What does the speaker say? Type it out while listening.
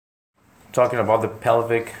talking about the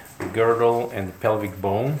pelvic girdle and the pelvic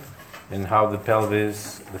bone, and how the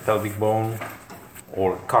pelvic bone,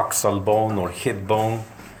 or coxal bone or hip bone,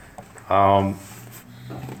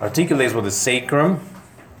 articulates with the sacrum,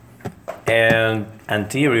 and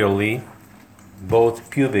anteriorly both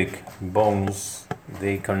pubic bones,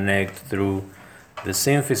 they connect through the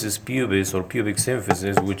symphysis pubis or pubic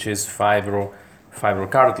symphysis, which is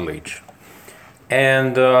fibrocartilage.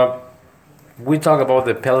 And we talk about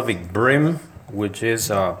the pelvic brim, which is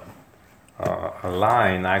a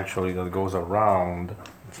line actually that goes around.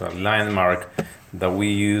 It's a landmark that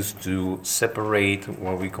we use to separate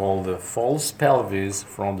what we call the false pelvis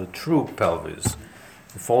from the true pelvis.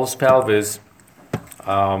 The false pelvis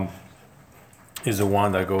is the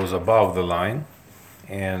one that goes above the line,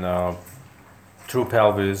 and true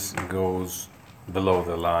pelvis goes below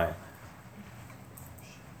the line.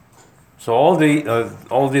 So all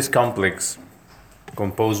this complex,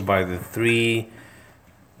 composed by the three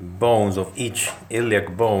bones of each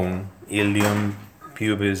iliac bone, ilium,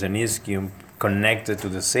 pubis, and ischium, connected to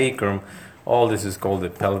the sacrum, all this is called the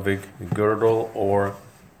pelvic girdle or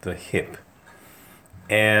the hip.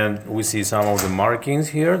 And we see some of the markings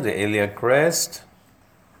here: the iliac crest,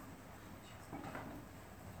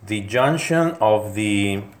 the junction of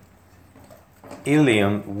the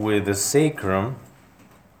ilium with the sacrum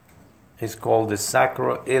is called the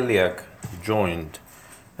sacroiliac joint.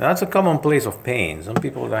 And that's a common place of pain. Some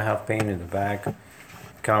people that have pain in the back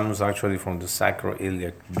comes actually from the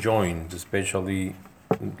sacroiliac joint, especially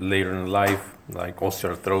later in life, like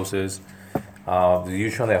osteoarthrosis. It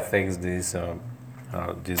usually affects this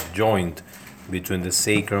joint between the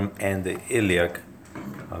sacrum and the iliac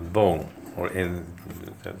bone, or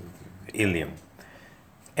ilium.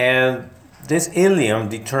 And this ilium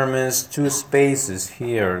determines two spaces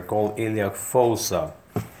here called iliac fossa,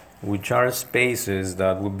 which are spaces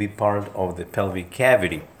that would be part of the pelvic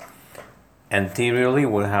cavity. Anteriorly,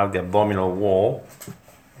 we'll have the abdominal wall,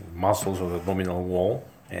 muscles of the abdominal wall,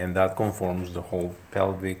 and that conforms the whole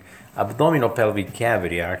abdominal pelvic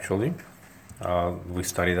cavity, actually. We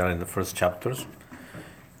studied that in the first chapters.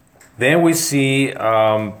 Then we see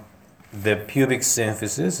the pubic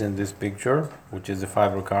symphysis in this picture, which is the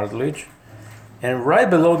fibrocartilage. And right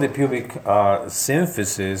below the pubic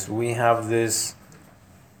symphysis, we have this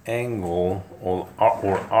angle or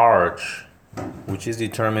arch, which is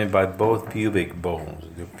determined by both pubic bones.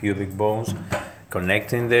 The pubic bones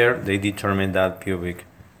connecting there, they determine that pubic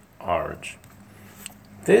arch.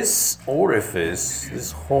 This orifice,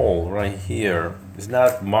 this hole right here, is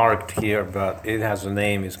not marked here, but it has a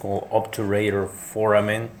name. It's called obturator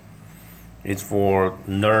foramen. It's for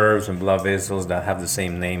nerves and blood vessels that have the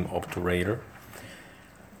same name, obturator.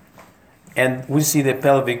 And we see the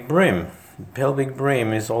pelvic brim. The pelvic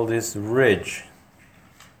brim is all this ridge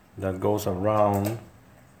that goes around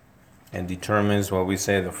and determines what we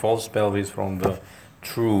say the false pelvis from the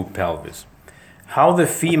true pelvis. How the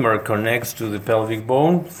femur connects to the pelvic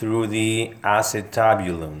bone? Through the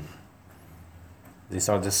acetabulum. These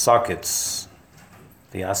are the sockets.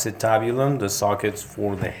 The acetabulum, the sockets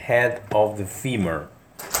for the head of the femur.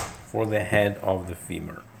 For the head of the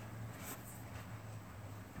femur.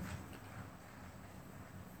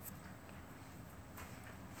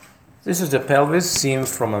 This is the pelvis seen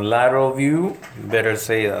from a lateral view, better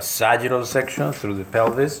say a sagittal section through the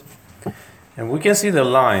pelvis. And we can see the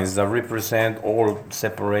lines that represent or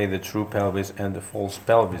separate the true pelvis and the false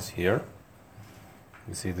pelvis here.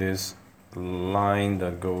 You see this line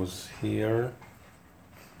that goes here.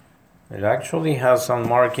 It actually has some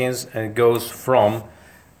markings, and it goes from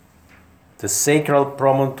the sacral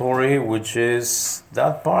promontory, which is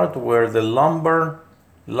that part where the lumbar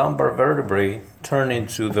vertebrae turn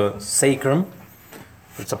into the sacrum.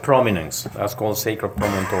 It's a prominence. That's called sacral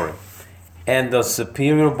promontory. And the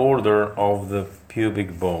superior border of the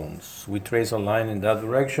pubic bones. We trace a line in that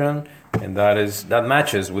direction, and that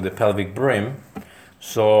matches with the pelvic brim.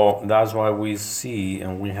 So that's why we see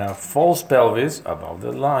and we have false pelvis above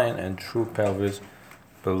the line and true pelvis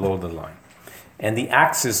below the line. And the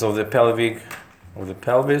axis of the pelvis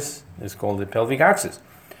is called the pelvic axis.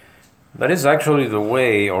 That is actually the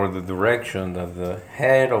way or the direction that the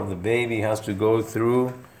head of the baby has to go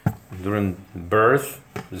through during birth.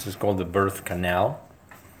 This is called the birth canal.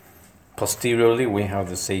 Posteriorly, we have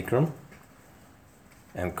the sacrum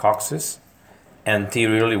and coccyx.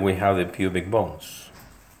 Anteriorly, we have the pubic bones.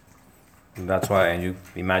 And that's why, and you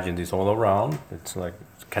imagine this all around, it's like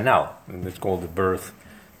a canal, and it's called the birth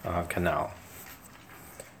canal.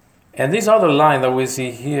 And this other line that we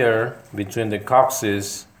see here between the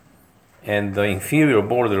coccyx and the inferior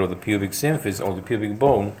border of the pubic symphysis or the pubic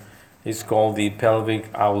bone is called the pelvic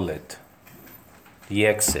outlet. the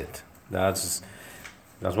exit. That's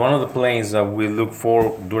one of the planes that we look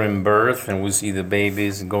for during birth, and we see the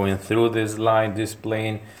babies going through this line, this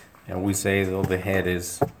plane, and we say that the head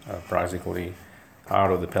is practically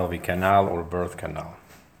out of the pelvic canal or birth canal.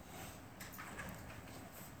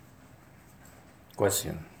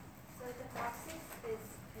 Question? So the coccyx is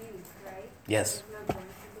fused, right? Yes. There's no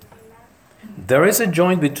joints in between that? There is a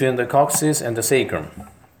joint between the coccyx and the sacrum,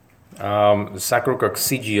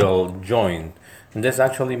 sacrococcygeal joint. And this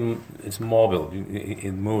actually it's mobile.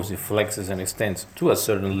 It moves, it flexes and extends to a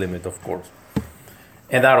certain limit, of course.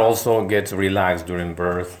 And that also gets relaxed during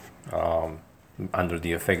birth under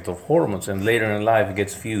the effect of hormones. And later in life, it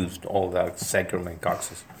gets fused, all that sacrum and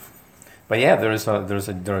coccyx. But yeah, there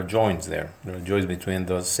are joints there. There are joints between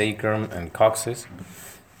the sacrum and coccyx,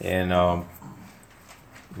 and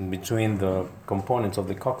between the components of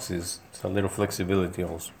the coccyx, it's a little flexibility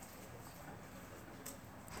also.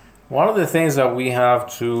 One of the things that we have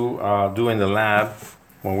to do in the lab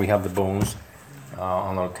when we have the bones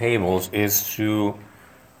on our tables is to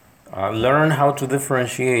learn how to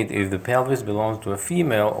differentiate if the pelvis belongs to a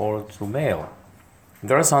female or to male.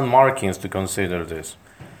 There are some markings to consider this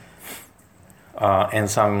and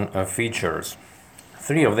some features.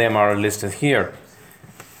 3 of them are listed here.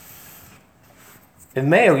 In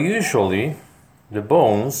male, usually the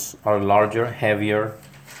bones are larger, heavier,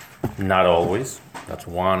 not always. That's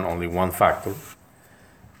only one factor.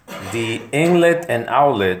 The inlet and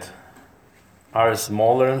outlet are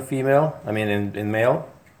smaller in female, in male.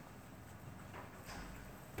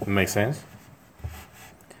 It makes sense.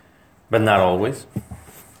 But not always.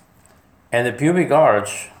 And the pubic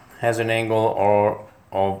arch has an angle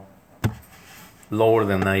of lower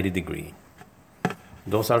than 90 degrees.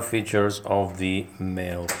 Those are features of the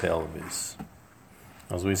male pelvis.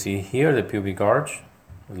 As we see here, the pubic arch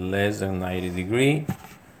less than 90 degrees.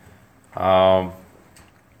 And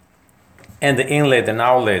the inlet and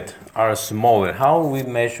outlet are smaller. How we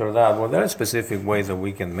measure that? Well, there are specific ways that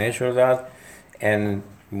we can measure that. And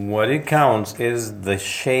what it counts is the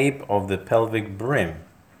shape of the pelvic brim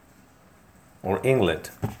or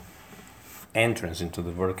inlet, entrance into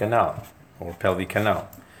the birth canal or pelvic canal.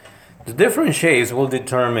 The different shapes will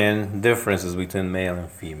determine differences between male and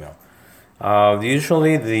female.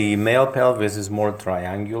 Usually the male pelvis is more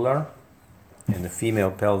triangular and the female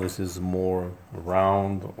pelvis is more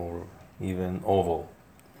round or even oval.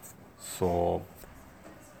 So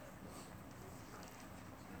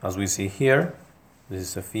as we see here, this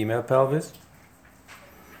is a female pelvis.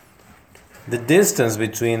 The distance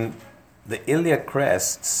between the iliac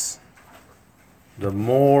crests, the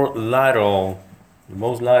most lateral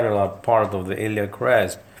part of the iliac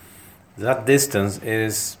crest, that distance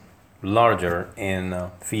is larger in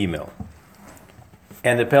female.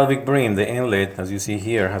 And the pelvic brim, the inlet, as you see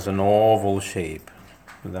here, has an oval shape.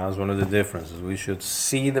 That's one of the differences. We should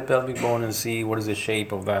see the pelvic bone and see what is the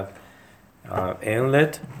shape of that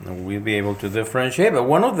inlet, and we'll be able to differentiate. But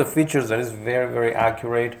one of the features that is very, very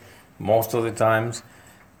accurate most of the times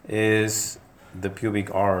is the pubic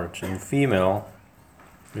arch. In female,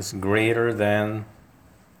 it's greater than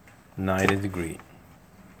 90 degrees.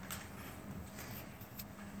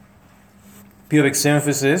 Pubic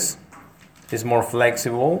symphysis is more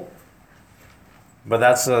flexible, but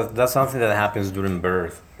that's something that happens during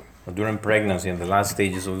birth, or during pregnancy, in the last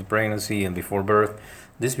stages of the pregnancy and before birth.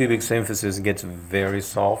 This pubic symphysis gets very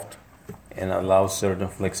soft and allows certain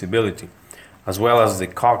flexibility, as well as the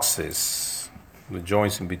coccyx, the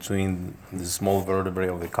joints in between the small vertebrae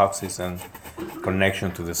of the coccyx and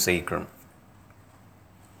connection to the sacrum.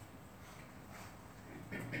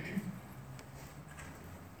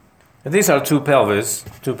 And these are two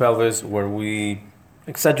pelvis where we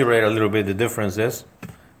exaggerate a little bit the differences,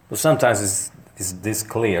 but sometimes it's this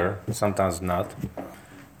clear, sometimes not.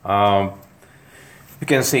 You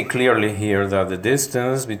can see clearly here that the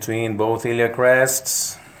distance between both iliac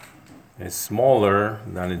crests is smaller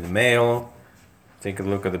than in the male. Take a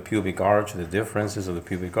look at the pubic arch, the differences of the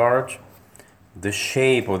pubic arch. The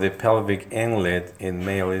shape of the pelvic inlet in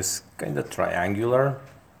male is kind of triangular,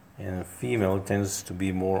 and female tends to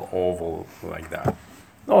be more oval like that.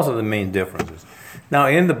 Those are the main differences. Now,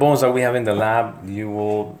 in the bones that we have in the lab, it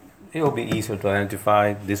will be easier to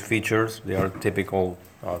identify these features. They are typical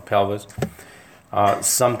pelvis.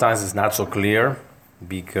 Sometimes it's not so clear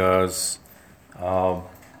because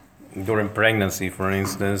during pregnancy, for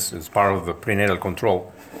instance, as part of the prenatal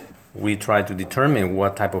control, we try to determine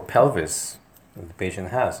what type of pelvis the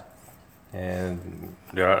patient has. And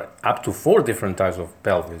there are up to 4 different types of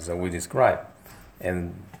pelvis that we describe,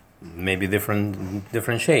 and maybe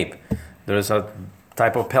different shape. There is a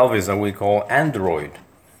type of pelvis that we call android.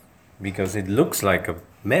 because it looks like a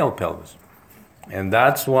male pelvis. And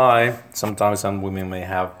that's why sometimes some women may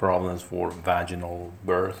have problems for vaginal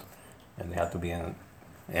birth, and they have to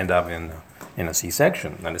end up in a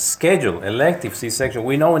C-section. And a scheduled elective C-section,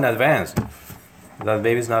 we know in advance that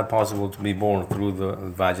baby is not possible to be born through the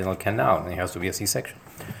vaginal canal, and it has to be a C-section.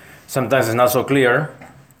 Sometimes it's not so clear.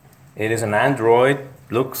 It is an android,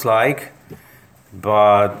 looks like,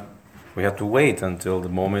 but we have to wait until the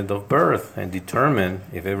moment of birth and determine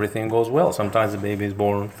if everything goes well. Sometimes the baby is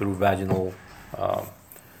born through vaginal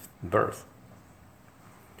birth.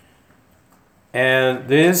 And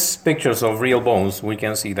these pictures of real bones, we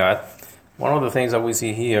can see that. One of the things that we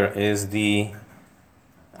see here is the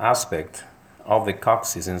aspect of the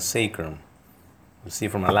coccyx and sacrum. You see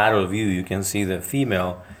from a lateral view, you can see the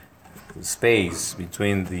female space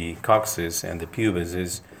between the coccyx and the pubis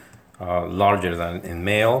is larger than in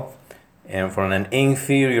male. And from an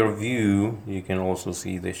inferior view, you can also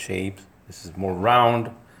see the shape. This is more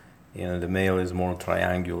round, and the male is more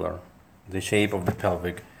triangular. The shape of the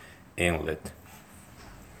pelvic inlet.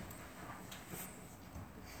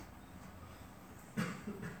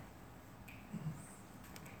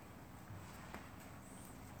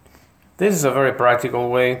 This is a very practical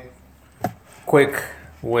way, quick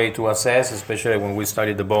way to assess, especially when we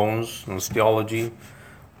study the bones and osteology.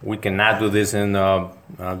 We cannot do this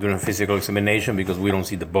during physical examination because we don't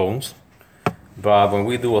see the bones. But when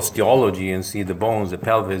we do osteology and see the bones, the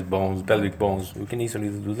pelvic bones, we can easily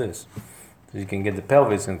do this. So you can get the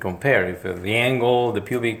pelvis and compare. If the angle, the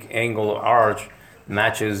pubic angle arch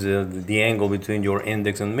matches the angle between your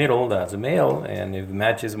index and middle, that's a male. And if it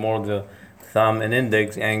matches more the thumb and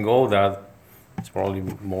index angle, that's probably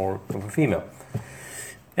more of a female.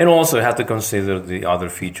 And also you have to consider the other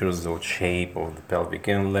features, the shape of the pelvic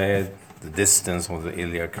inlet, the distance of the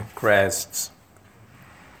iliac crests.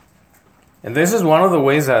 And this is one of the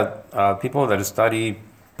ways that people that study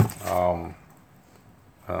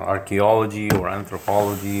archaeology or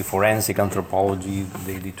anthropology, forensic anthropology,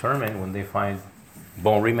 they determine when they find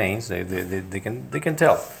bone remains, they can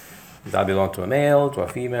tell that belongs to a male, to a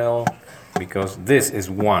female, because this is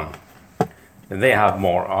one. And they have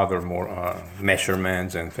more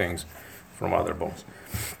measurements and things from other bones.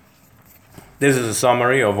 This is a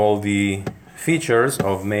summary of all the features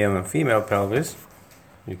of male and female pelvis.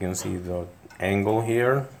 You can see the angle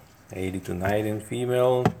here, 80 to 90 in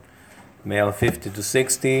female, male 50 to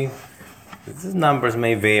 60. These numbers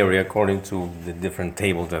may vary according to the different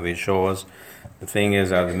tables that they show us. The thing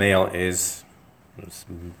is that the male is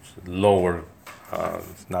lower,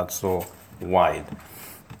 it's not so wide.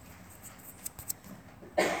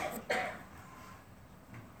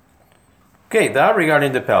 Okay, that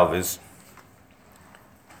regarding the pelvis.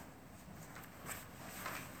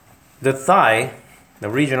 The thigh, the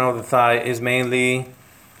region of the thigh is mainly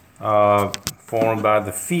formed by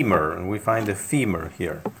the femur, and we find the femur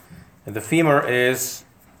here. And the femur is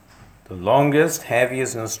the longest,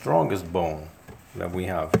 heaviest, and strongest bone that we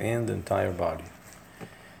have in the entire body.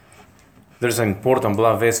 There's an important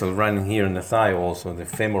blood vessel running here in the thigh also, the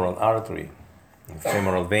femoral artery, the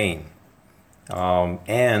femoral vein.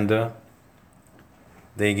 And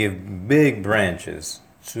they give big branches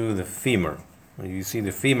to the femur. When you see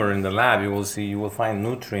the femur in the lab, you will find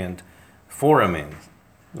nutrient foramen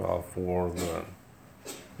for the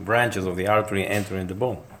branches of the artery entering the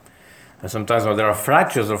bone. And sometimes when there are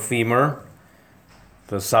fractures of femur,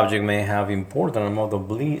 the subject may have important amount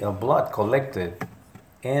of blood collected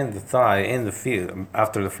in the thigh, in the field,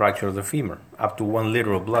 after the fracture of the femur. Up to 1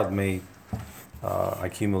 liter of blood may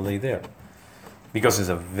accumulate there, because it's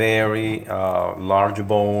a very large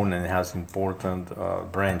bone and it has important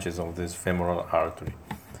branches of this femoral artery.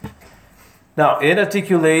 Now, it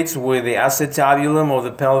articulates with the acetabulum of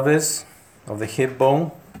the pelvis, of the hip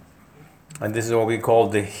bone, and this is what we call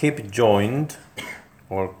the hip joint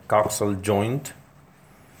or coxal joint.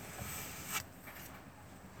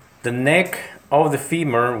 The neck of the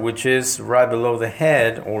femur, which is right below the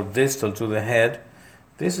head or distal to the head,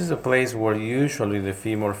 this is a place where usually the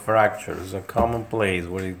femur fractures, a common place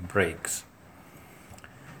where it breaks.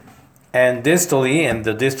 And distally, in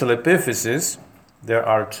the distal epiphysis, there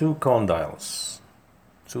are two condyles.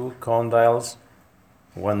 Two condyles,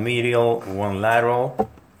 one medial, one lateral,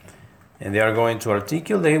 and they are going to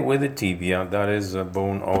articulate with the tibia, that is the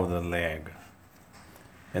bone of the leg.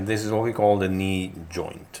 And this is what we call the knee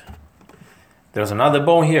joint. There's another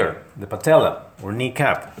bone here, the patella or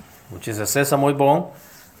kneecap, which is a sesamoid bone,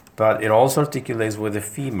 but it also articulates with the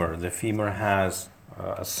femur. The femur has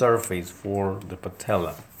a surface for the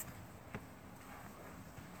patella.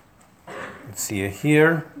 Let's see it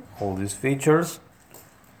here, all these features.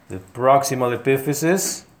 The proximal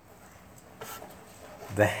epiphysis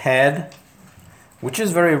the head, which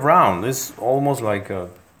is very round. It's almost like a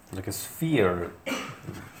sphere,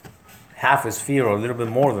 half a sphere or a little bit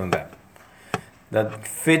more than that. That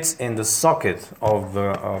fits in the socket of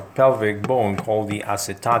the pelvic bone called the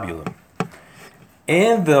acetabulum.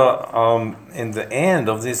 In the end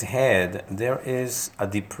of this head, there is a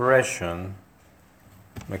depression,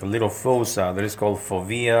 like a little fossa, that is called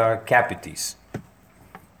fovea capitis.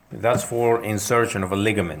 That's for insertion of a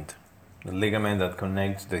ligament, the ligament that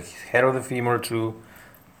connects the head of the femur to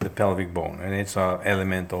the pelvic bone, and it's an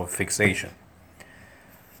element of fixation.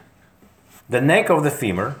 The neck of the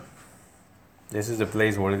femur, this is the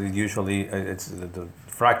place where it usually, the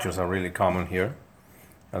fractures are really common here.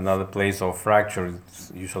 Another place of fracture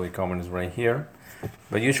is usually common is right here.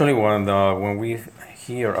 But usually when we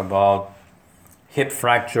hear about hip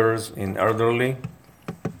fractures in elderly,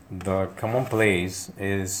 the common place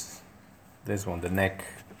is this one, the neck.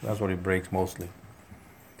 That's what it breaks mostly.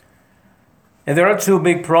 And there are two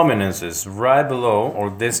big prominences right below or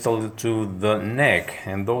distal to the neck,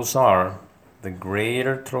 and those are the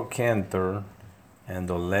greater trochanter and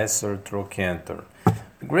the lesser trochanter.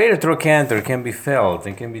 The greater trochanter can be felt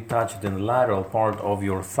and can be touched in the lateral part of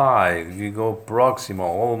your thigh. If you go proximal,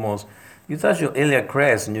 almost, you touch your iliac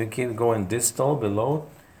crest and you keep going distal below,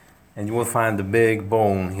 and you will find the big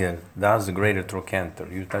bone here. That's the greater trochanter.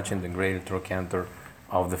 You're touching the greater trochanter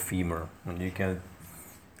of the femur. And you can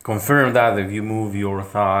confirm that if you move your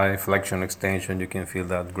thigh, flexion, extension, you can feel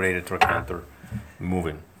that greater trochanter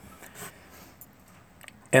moving.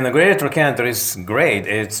 And the greater trochanter is great.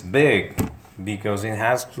 It's big because it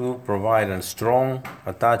has to provide a strong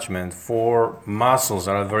attachment for muscles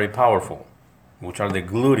that are very powerful, which are the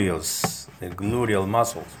gluteus, the gluteal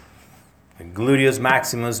muscles. The gluteus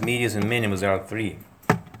maximus, medius, and minimus, there are three.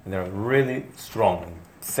 They're really strong and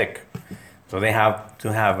thick. So they have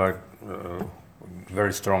to have a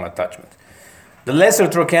very strong attachment. The lesser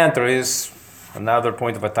trochanter is another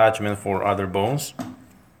point of attachment for other bones.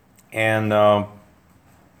 And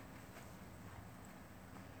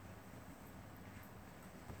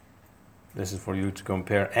this is for you to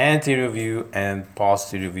compare anterior view and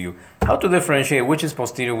posterior view. How to differentiate which is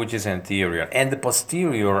posterior, which is anterior. And the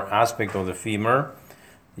posterior aspect of the femur,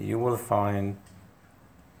 you will find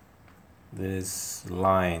this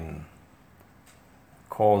line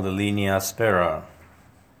called the linea aspera,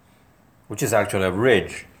 which is actually a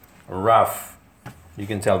ridge, a rough. You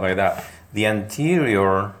can tell by that. The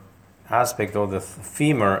anterior aspect of the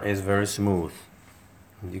femur is very smooth.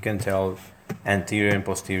 You can tell anterior and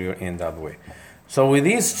posterior in that way. So with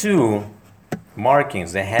these two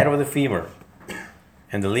markings, the head of the femur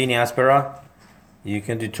and the linea aspera, you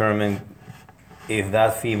can determine if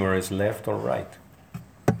that femur is left or right.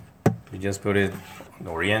 You just put it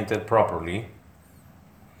oriented properly,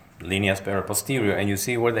 linea aspera posterior, and you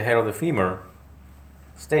see where the head of the femur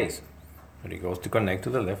stays. And it goes to connect to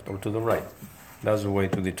the left or to the right. That's the way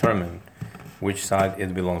to determine which side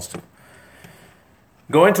it belongs to.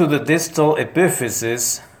 Going to the distal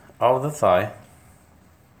epiphysis of the thigh,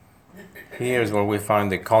 here's where we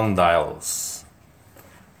find the condyles.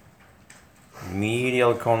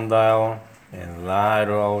 Medial condyle and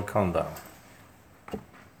lateral condyle.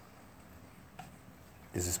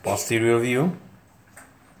 This is posterior view.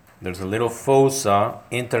 There's a little fossa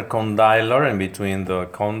intercondylar in between the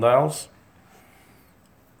condyles.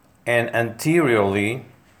 And anteriorly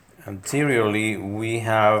we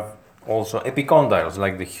have also epicondyles,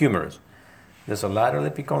 like the humerus. There's a lateral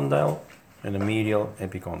epicondyle and a medial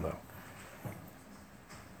epicondyle.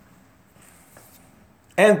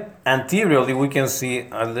 And anteriorly, we can see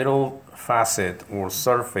a little facet or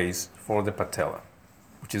surface for the patella,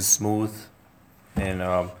 which is smooth and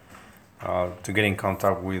to get in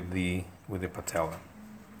contact with the patella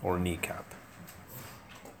or kneecap.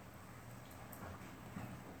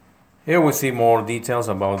 Here we see more details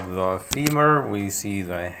about the femur. We see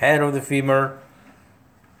the head of the femur,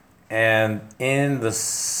 and in the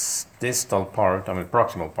distal part,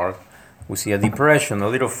 proximal part, we see a depression, a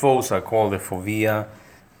little fossa called the fovea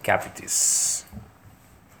capitis.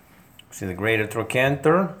 We see the greater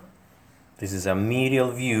trochanter. This is a medial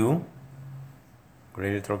view.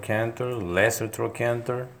 Greater trochanter, lesser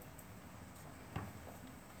trochanter,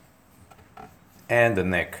 and the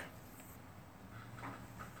neck.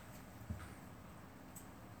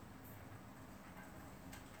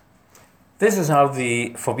 This is how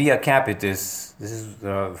the fovea capitis, this is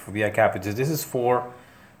the fovea capitis, this is for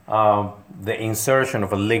the insertion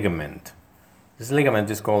of a ligament. This ligament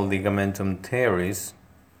is called ligamentum teres,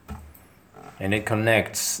 and it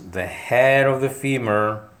connects the head of the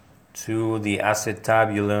femur to the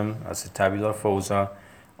acetabulum, acetabular fossa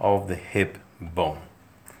of the hip bone.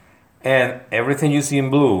 And everything you see in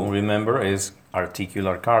blue, remember, is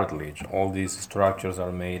articular cartilage. All these structures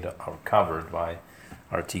are covered by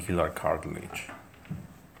articular cartilage.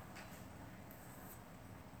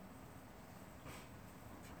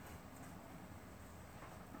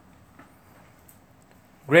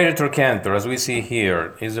 Greater trochanter, as we see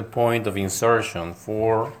here, is a point of insertion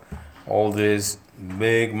for all these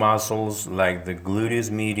big muscles like the gluteus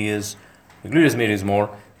medius,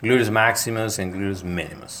 gluteus maximus and gluteus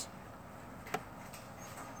minimus.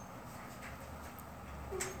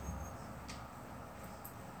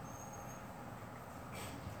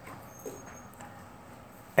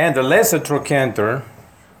 And the lesser trochanter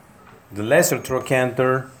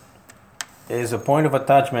is a point of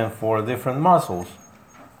attachment for different muscles,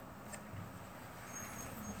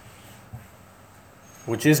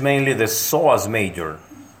 which is mainly the psoas major,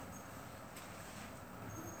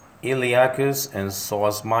 iliacus and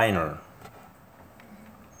psoas minor.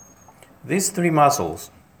 These three muscles,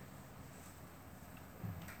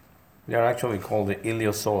 they are actually called the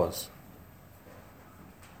iliopsoas,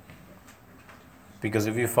 because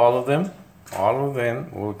if you follow them, all of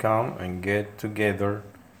them will come and get together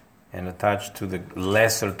and attach to the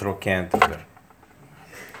lesser trochanter,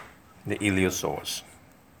 the iliopsoas.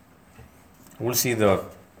 We'll see the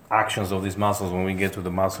actions of these muscles when we get to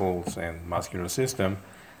the muscles and muscular system.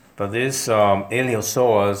 But this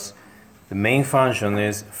iliopsoas, the main function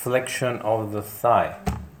is flexion of the thigh.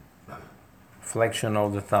 Flexion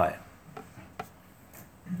of the thigh.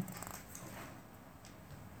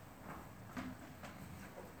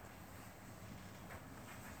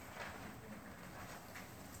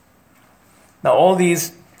 Now all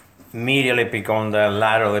these medial epicondyle,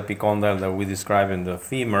 lateral epicondyle that we describe in the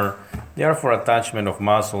femur, they are for attachment of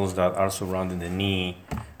muscles that are surrounding the knee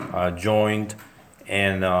joint,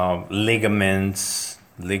 and ligaments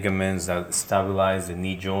that stabilize the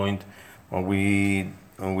knee joint. When we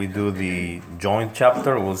do the joint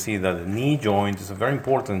chapter, we'll see that the knee joint is a very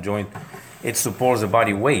important joint. It supports the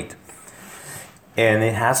body weight, and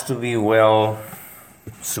it has to be well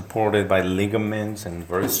supported by ligaments and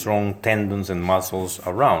very strong tendons and muscles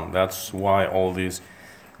around. That's why all these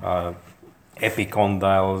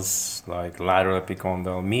epicondyles, like lateral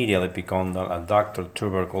epicondyle, medial epicondyle, adductor,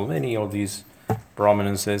 tubercle, many of these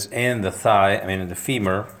prominences, and the thigh, in the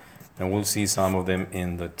femur, and we'll see some of them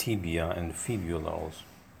in the tibia and fibula also.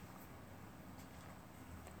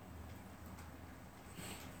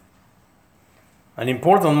 An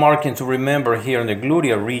important marking to remember here in the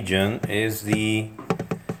gluteal region is the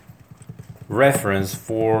reference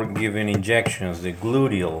for giving injections, the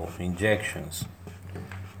gluteal injections.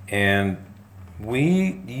 And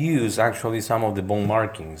we use actually some of the bone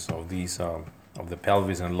markings of these of the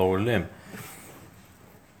pelvis and lower limb.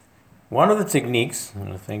 One of the techniques,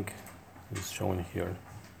 and I think it's shown here,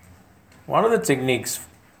 one of the techniques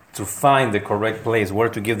to find the correct place where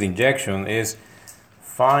to give the injection is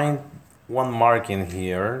find one marking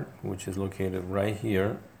here, which is located right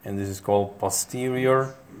here, and this is called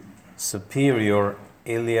posterior superior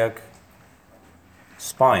iliac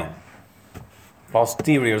spine.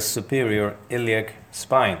 Posterior superior iliac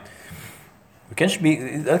spine.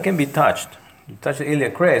 That can be touched. You touch the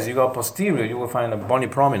iliac crest, you go posterior, you will find a bony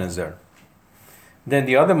prominence there. Then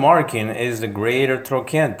the other marking is the greater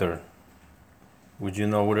trochanter, which you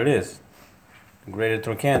know what it is. The greater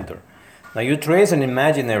trochanter. Now you trace an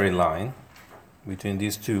imaginary line between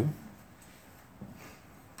these two,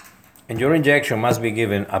 and your injection must be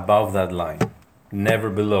given above that line, never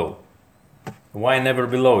below. Why never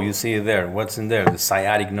below? You see it there. What's in there? The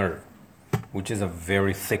sciatic nerve, which is a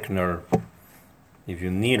very thick nerve. If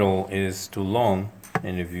your needle is too long,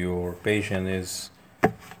 and if your patient is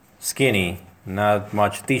skinny, not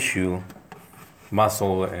much tissue,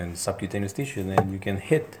 muscle and subcutaneous tissue, then you can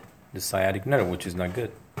hit the sciatic nerve, which is not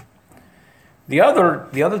good. The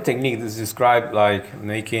other technique is described like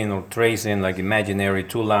making or tracing like imaginary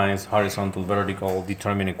two lines, horizontal, vertical,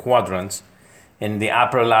 determining quadrants. In the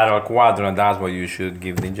upper lateral quadrant, that's where you should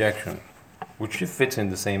give the injection, which fits in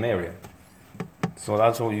the same area. So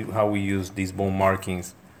that's how we use these bone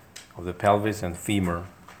markings of the pelvis and femur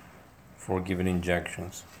for giving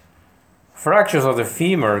injections. Fractures of the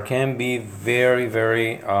femur can be very,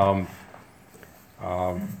 very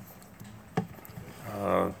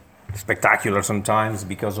spectacular sometimes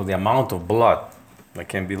because of the amount of blood that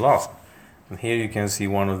can be lost. And here you can see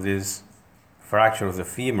one of these fractures of the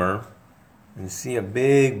femur, and you see a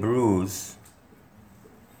big bruise,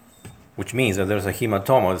 which means that there's a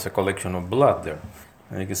hematoma, there's a collection of blood there.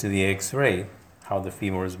 And you can see the x-ray, how the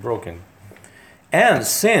femur is broken. And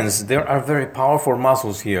since there are very powerful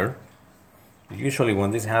muscles here, usually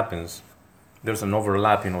when this happens, there's an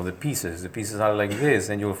overlapping of the pieces. The pieces are like this,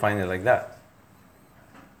 and you'll find it like that.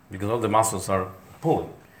 Because all the muscles are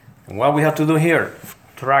pulling. And what we have to do here,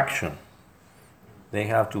 traction. They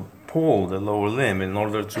have to pull the lower limb in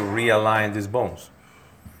order to realign these bones.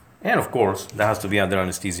 And of course, that has to be under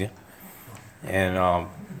anesthesia. And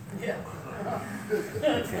you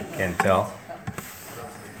can tell.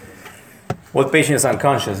 Well, the patient is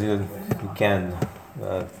unconscious, you can,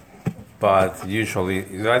 but usually,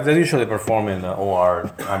 they usually perform in the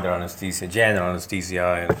OR under anesthesia, general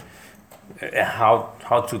anesthesia, and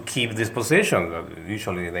how to keep this position.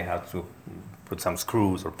 Usually they have to put some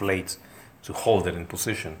screws or plates to hold it in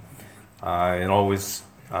position, and always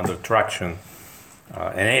under traction,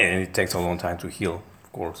 and it takes a long time to heal,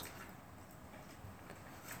 of course.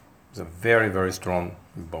 It's a very, very strong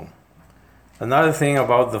bone. Another thing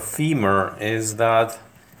about the femur is that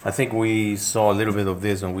I think we saw a little bit of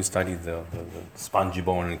this when we studied the spongy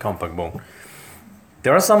bone and compact bone.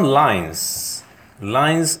 There are some lines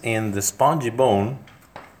in the spongy bone,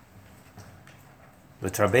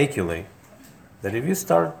 the trabeculae, that if you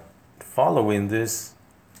start following these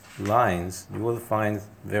lines, you will find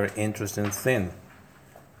very interesting thing.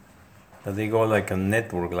 That they go like a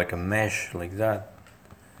network, like a mesh, like that.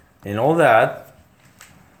 And all that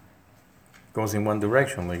goes in one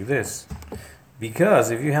direction like this,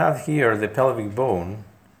 because if you have here the pelvic bone,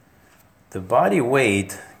 the body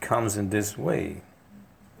weight comes in this way,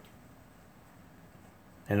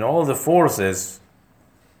 and all the forces,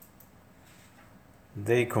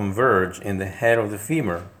 they converge in the head of the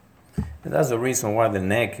femur, and that's the reason why the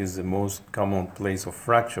neck is the most common place of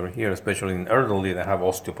fracture here, especially in elderly that have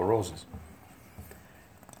osteoporosis.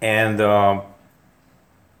 And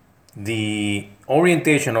the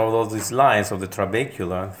orientation of all these lines of the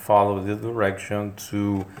trabecula follow the direction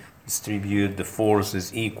to distribute the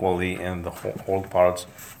forces equally in the whole parts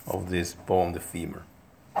of this bone, the femur.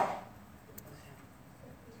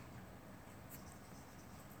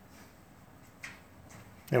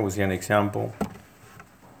 Here we see an example.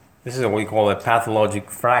 This is what we call a pathologic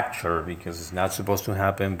fracture, because it's not supposed to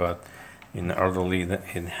happen, but in elderly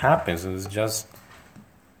it happens. It's just,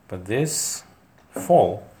 but this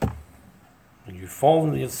fall, when you fall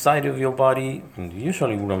on the side of your body, and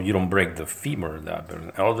usually you don't break the femur, but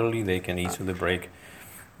in elderly they can easily break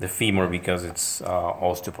the femur because it's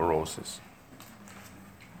osteoporosis.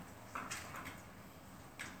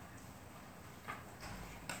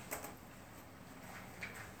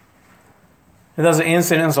 And there's the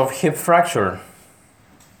incidence of hip fracture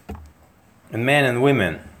in men and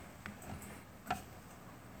women.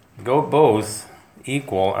 Go both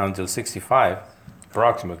equal until 65,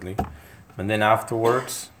 approximately. And then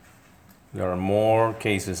afterwards, there are more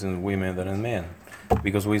cases in women than in men.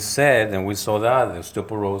 Because we said, and we saw that,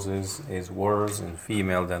 osteoporosis is worse in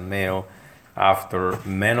female than male after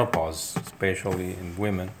menopause, especially in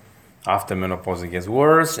women. After menopause, it gets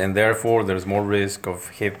worse, and therefore there's more risk of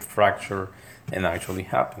hip fracture, and actually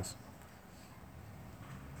happens.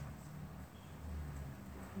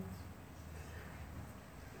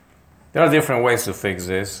 There are different ways to fix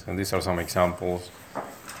this, and these are some examples.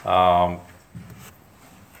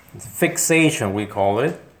 Fixation, we call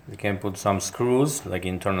it. You can put some screws, like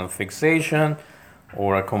internal fixation,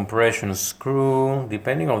 or a compression screw,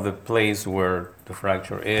 depending on the place where the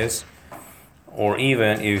fracture is, or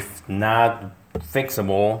even if not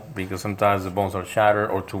fixable, because sometimes the bones are shattered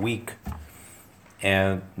or too weak,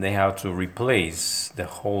 and they have to replace the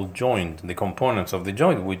whole joint, the components of the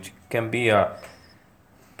joint, which can be a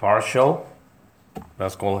partial,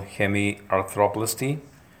 that's called hemiarthroplasty,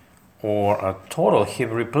 or a total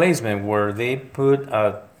hip replacement where they put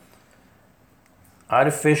an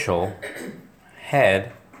artificial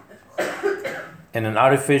head and an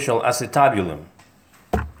artificial acetabulum.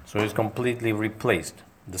 So it's completely replaced.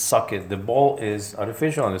 The socket, the ball is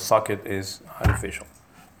artificial and the socket is artificial.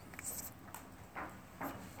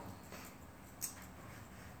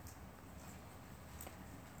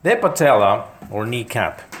 The patella, or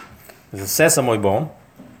kneecap, is a sesamoid bone,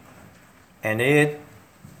 and it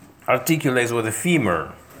articulates with the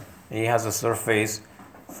femur. It has a surface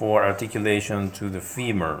for articulation to the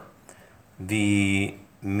femur. The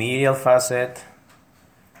medial facet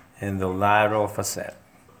and the lateral facet.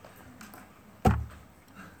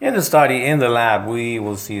 In the study, in the lab, we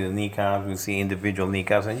will see the kneecaps, we'll see individual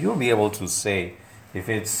kneecaps, and you'll be able to say if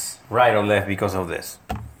it's right or left because of this.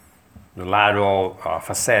 The lateral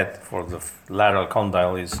facet for the lateral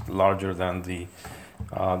condyle is larger than the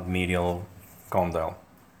medial condyle.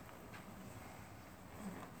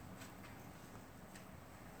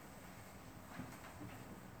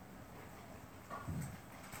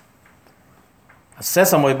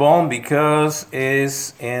 sesamoid bone because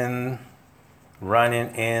it's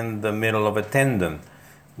running in the middle of a tendon,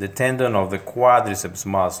 the tendon of the quadriceps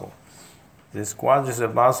muscle. This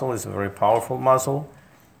quadriceps muscle is a very powerful muscle,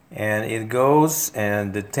 and it goes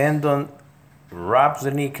and the tendon wraps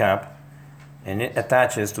the kneecap and it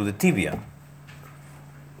attaches to the tibia.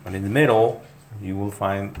 And in the middle, you will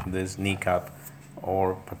find this kneecap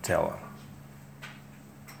or patella.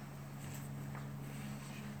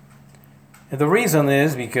 And the reason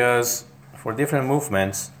is because for different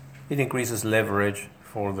movements, it increases leverage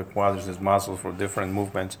for the quadriceps muscles for different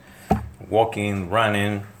movements, walking,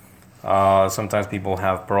 running. Sometimes people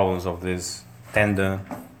have problems of this tendon,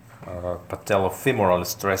 patellofemoral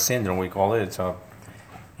stress syndrome, we call it. It's an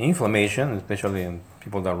inflammation, especially in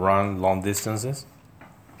people that run long distances.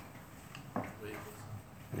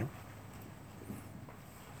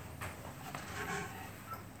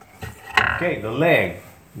 Okay, the leg.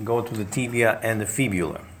 Go to the tibia and the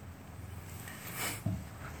fibula.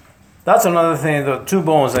 That's another thing, the two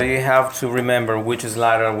bones that you have to remember, which is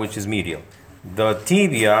lateral, which is medial. The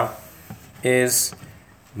tibia is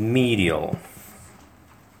medial.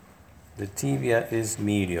 The tibia is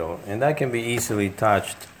medial, and that can be easily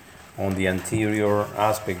touched on the anterior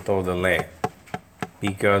aspect of the leg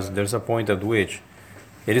because there's a point at which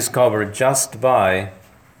it is covered just by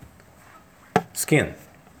skin.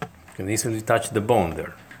 You can easily touch the bone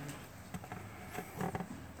there.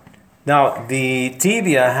 Now, the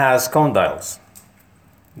tibia has condyles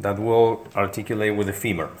that will articulate with the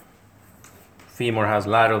femur. Femur has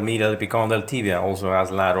lateral, medial, epicondyle. Tibia also has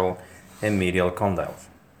lateral and medial condyles.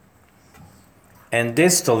 And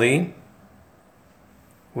distally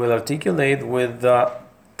will articulate with the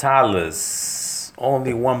talus,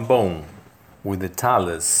 only one bone with the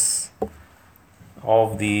talus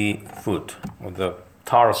of the foot, or the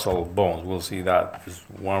tarsal bones. We'll see that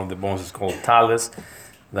one of the bones is called talus.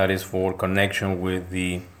 That is for connection with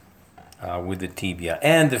the tibia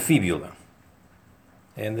and the fibula.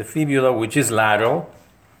 And the fibula, which is lateral,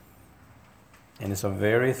 and it's a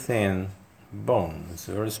very thin bone. It's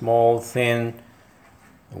a very small, thin,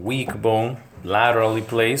 weak bone, laterally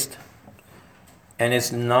placed, and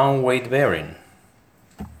it's non-weight bearing.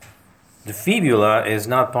 The fibula is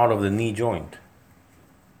not part of the knee joint.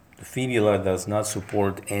 The fibula does not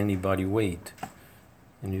support any body weight.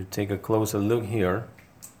 And you take a closer look here.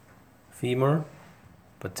 Femur,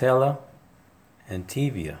 patella, and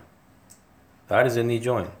tibia. That is the knee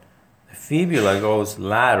joint. The fibula goes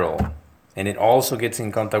lateral, and it also gets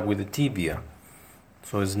in contact with the tibia.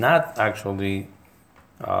 So it's not actually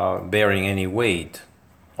bearing any weight.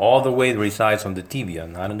 All the weight resides on the tibia,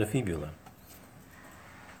 not on the fibula.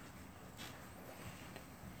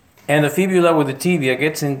 And the fibula with the tibia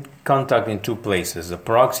gets in contact in two places, the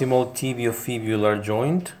proximal tibiofibular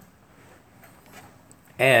joint,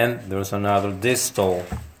 and there's another distal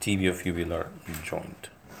tibiofibular joint.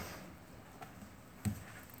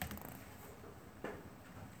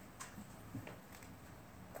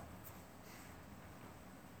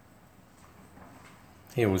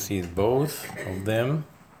 Here we see both of them,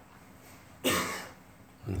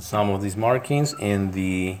 and some of these markings in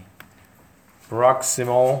the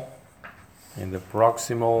proximal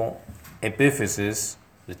epiphysis,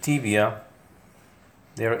 the tibia.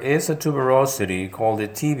 There is a tuberosity called the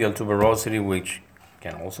tibial tuberosity, which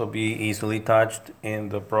can also be easily touched in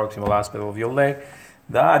the proximal aspect of your leg.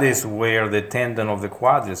 That is where the tendon of the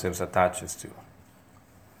quadriceps attaches to,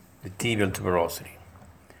 the tibial tuberosity.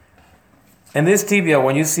 And this tibia,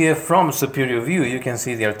 when you see it from superior view, you can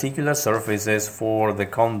see the articular surfaces for the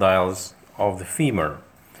condyles of the femur.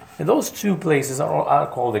 And those two places are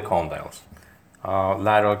called the condyles,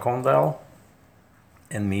 lateral condyle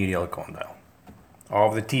and medial condyle,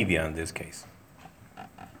 of the tibia in this case.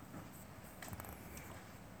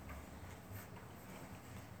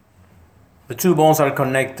 The two bones are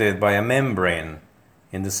connected by a membrane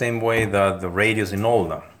in the same way that the radius in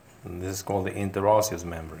ulna. And this is called the interosseous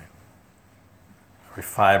membrane, or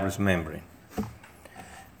fibrous membrane.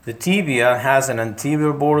 The tibia has an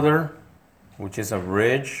anterior border, which is a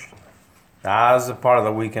ridge. That's the part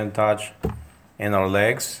that we can touch in our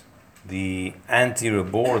legs, the anterior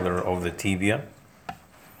border of the tibia.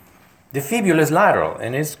 The fibula is lateral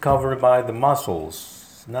and is covered by the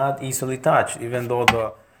muscles, not easily touched, even though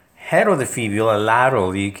the head of the fibula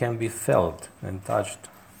laterally can be felt and touched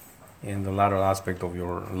in the lateral aspect of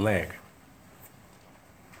your leg.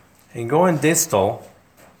 And going distal,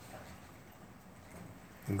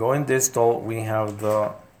 we have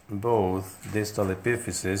both distal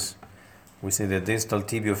epiphysis. We see the distal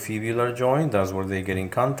tibiofibular joint, that's where they get in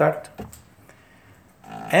contact.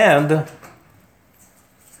 And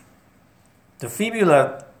The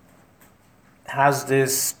fibula has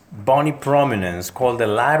this bony prominence called the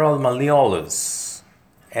lateral malleolus,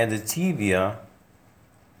 and the tibia,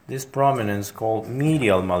 this prominence called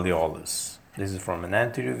medial malleolus. This is from an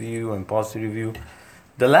anterior view and posterior view.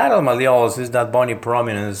 The lateral malleolus is that bony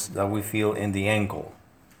prominence that we feel in the ankle.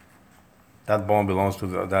 That bone belongs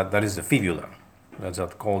to that is the fibula. That's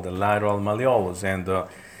called the lateral malleolus. And the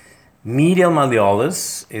medial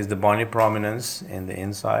malleolus is the bony prominence in the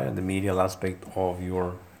inside, the medial aspect of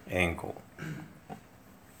your ankle.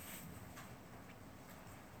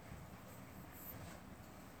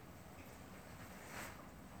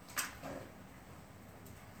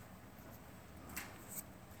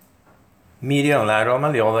 Medial and lateral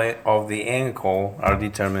malleoli of the ankle are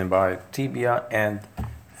determined by tibia and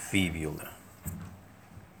fibula.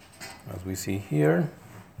 As we see here,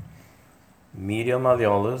 medial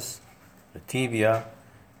malleolus, the tibia,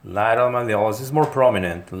 lateral malleolus is more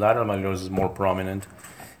prominent. The lateral malleolus is more prominent,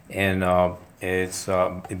 and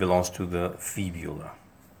it belongs to the fibula.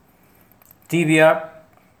 Tibia,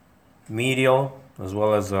 medial, as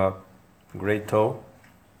well as a great toe,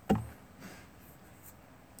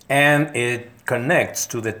 and it connects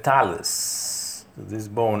to the talus, this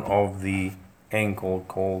bone of the ankle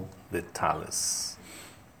called the talus.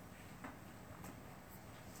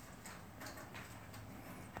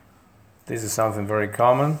 This is something very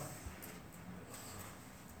common.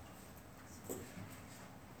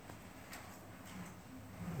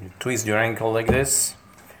 You twist your ankle like this.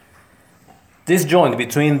 This joint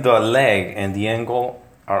between the leg and the ankle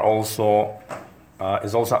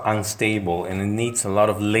is also unstable, and it needs a lot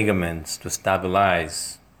of ligaments to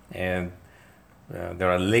stabilize. And there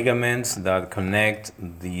are ligaments that connect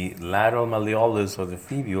the lateral malleolus of the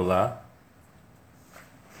fibula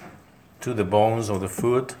to the bones of the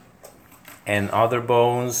foot, and other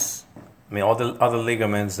bones, other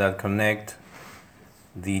ligaments that connect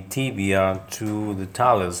the tibia to the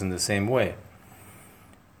talus in the same way.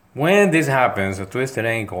 When this happens, a twisted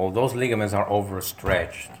ankle, those ligaments are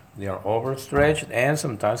overstretched. They are overstretched and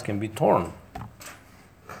sometimes can be torn.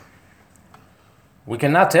 We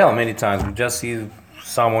cannot tell many times. We just see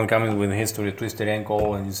someone coming with a history of twisted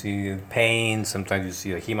ankle, and you see pain. Sometimes you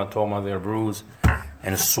see a hematoma there, bruise,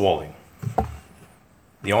 and swelling.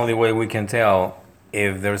 The only way we can tell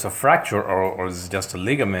if there's a fracture or it's just a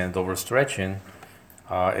ligament overstretching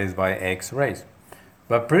is by X-rays.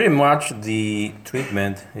 But pretty much the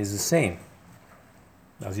treatment is the same.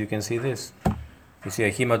 As you can see this. You see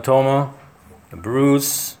a hematoma, a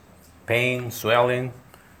bruise, pain, swelling,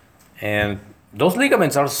 and those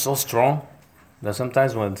ligaments are so strong that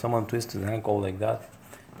sometimes when someone twists an ankle like that,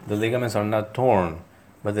 the ligaments are not torn,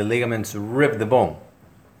 but the ligaments rip the bone.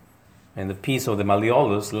 And the piece of the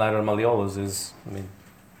malleolus, lateral malleolus, is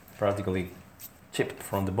practically chipped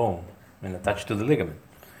from the bone and attached to the ligament.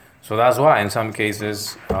 So that's why in some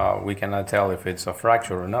cases we cannot tell if it's a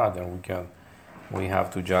fracture or not, and we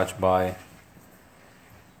have to judge by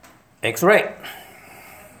X-ray.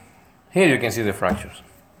 Here you can see the fractures.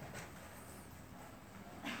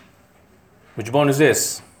 Which bone is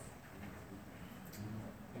this?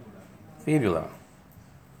 Fibula.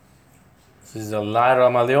 This is the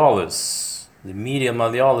lateral malleolus. The medial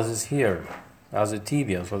malleolus is here, as the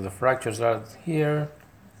tibia. So the fractures are here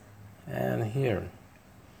and here.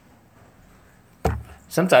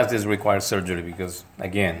 Sometimes this requires surgery because,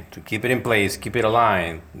 again, to keep it in place, keep it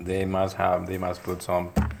aligned, they must put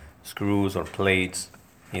some screws or plates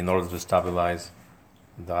in order to stabilize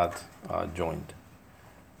that joint.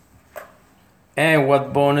 And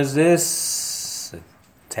what bone is this? The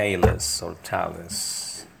talus or talus.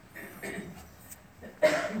 How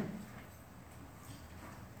does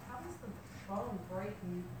the bone break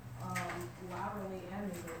laterally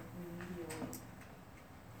and medially?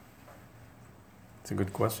 It's a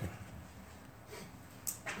good question.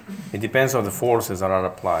 It depends on the forces that are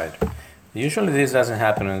applied. Usually this doesn't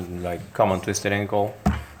happen in like common twisted ankle.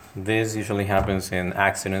 This usually happens in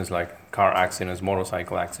accidents like car accidents,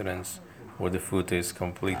 motorcycle accidents, where the foot is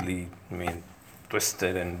completely,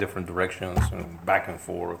 twisted in different directions and back and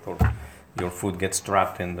forth, or your foot gets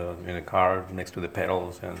trapped in the car next to the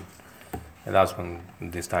pedals, and that's when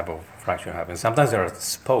this type of fracture happens. Sometimes there are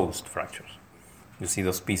exposed fractures. You see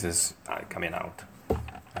those pieces coming out.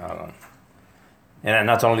 And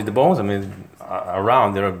not only the bones,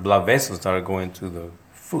 around there are blood vessels that are going to the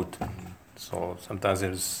foot. So sometimes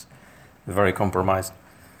it's very compromised.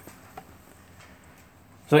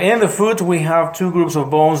 So in the foot we have two groups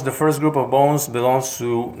of bones. The first group of bones belongs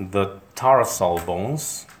to the tarsal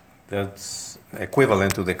bones. That's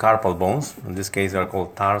equivalent to the carpal bones. In this case they are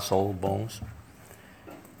called tarsal bones.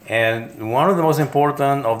 And one of the most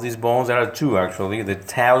important of these bones, there are two actually, the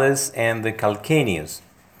talus and the calcaneus.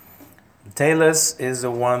 The talus is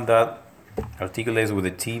the one that articulates with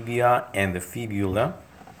the tibia and the fibula.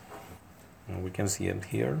 And we can see it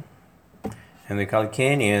here. And the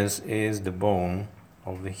calcaneus is the bone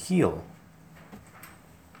of the heel.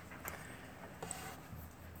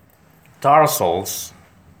 Tarsals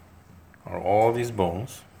are all these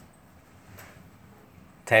bones.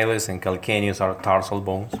 Talus and calcaneus are tarsal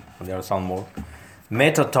bones. There are some more.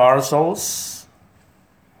 Metatarsals,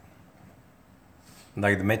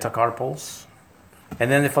 like the metacarpals, and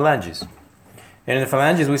then the phalanges. And in the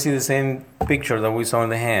phalanges, we see the same picture that we saw in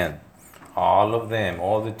the hand. All of them,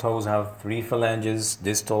 all the toes have 3 phalanges,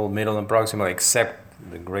 distal, middle, and proximal, except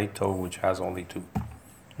the great toe, which has only 2,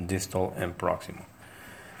 distal and proximal.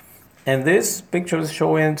 And this picture is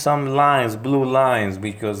showing some lines, blue lines,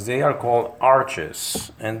 because they are called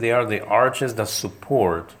arches, and they are the arches that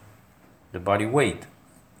support the body weight.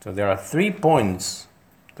 So there are 3 points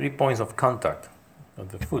of contact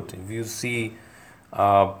of the foot. If you see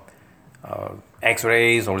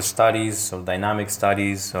X-rays or studies or dynamic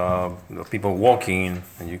studies of people walking,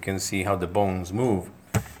 and you can see how the bones move.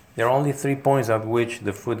 There are only 3 points at which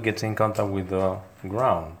the foot gets in contact with the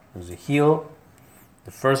ground. There's the heel,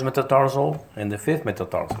 the first metatarsal, and the 5th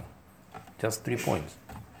metatarsal. Just 3 points.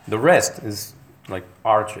 The rest is like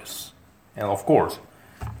arches. And of course,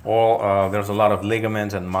 there's a lot of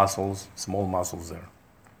ligaments and muscles, small muscles there.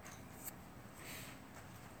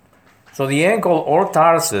 So the ankle or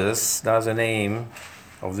tarsus, that's the name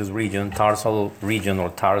of this region, tarsal region or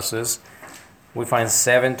tarsus. We find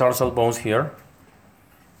 7 tarsal bones here.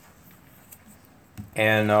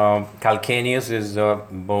 And calcaneus is the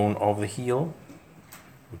bone of the heel,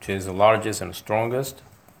 which is the largest and strongest.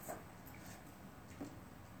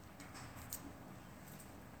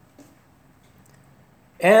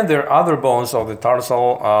 And there are other bones of the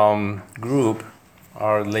tarsal group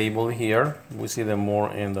are labeled here. We see them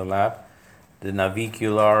more in the lab. The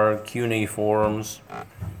navicular, cuneiforms,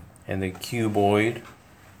 and the cuboid.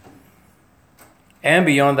 And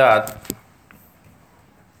beyond that,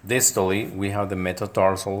 distally, we have the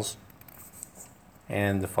metatarsals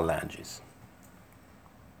and the phalanges.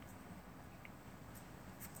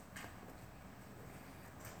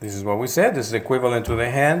 This is what we said. This is equivalent to the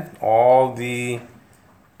hand. All the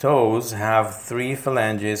toes have 3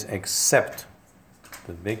 phalanges except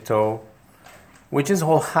the big toe, which is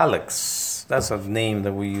called hallux. That's a name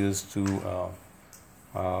that we use to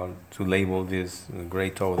label this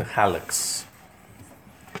great toe, the hallux.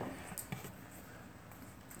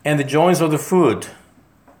 And the joints of the foot,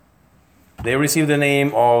 they receive the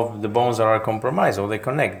name of the bones that are compromised, or they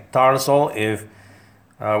connect. Tarsal, if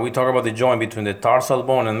we talk about the joint between the tarsal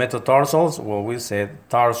bone and metatarsals, well, we said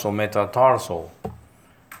tarsal metatarsal.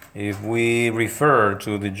 If we refer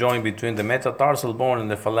to the joint between the metatarsal bone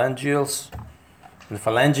and the phalanges,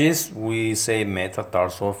 we say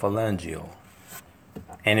metatarsal phalangeal.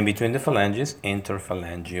 And in between the phalanges,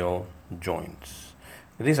 interphalangeal joints.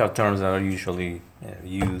 These are terms that are usually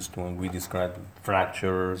used when we describe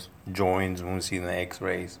fractures, joints, when we see the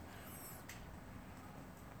X-rays.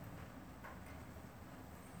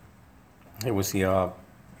 Here we see a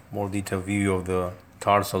more detailed view of the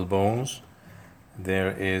tarsal bones.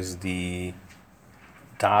 There is the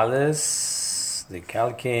talus, the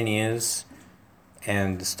calcaneus,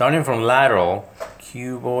 and starting from lateral,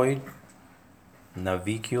 cuboid,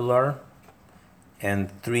 navicular,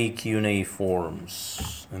 and 3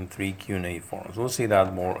 cuneiforms. We'll see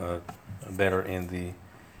that more better in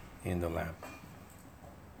the lab.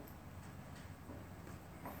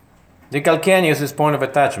 The calcaneus is point of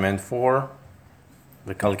attachment for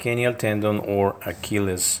the calcaneal tendon or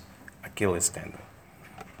Achilles tendon.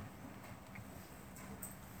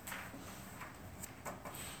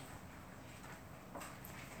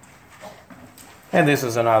 And this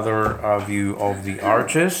is another view of the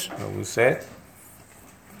arches, as we said.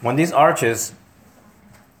 When these arches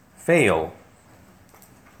fail,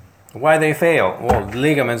 why they fail? Well, the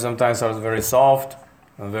ligaments sometimes are very soft,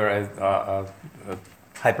 and very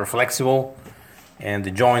hyperflexible, and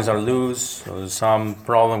the joints are loose, so there's some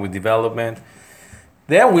problem with development.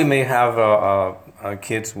 Then we may have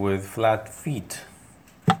kids with flat feet,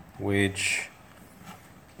 which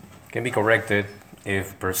can be corrected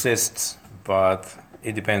if persists, but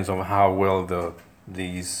it depends on how well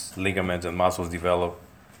these ligaments and muscles develop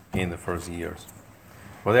in the first years.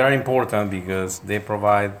 But they are important because they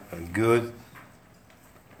provide a good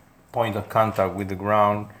point of contact with the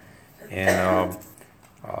ground and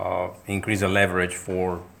increase the leverage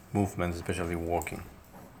for movements, especially walking.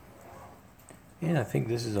 And I think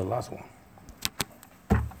this is the last one.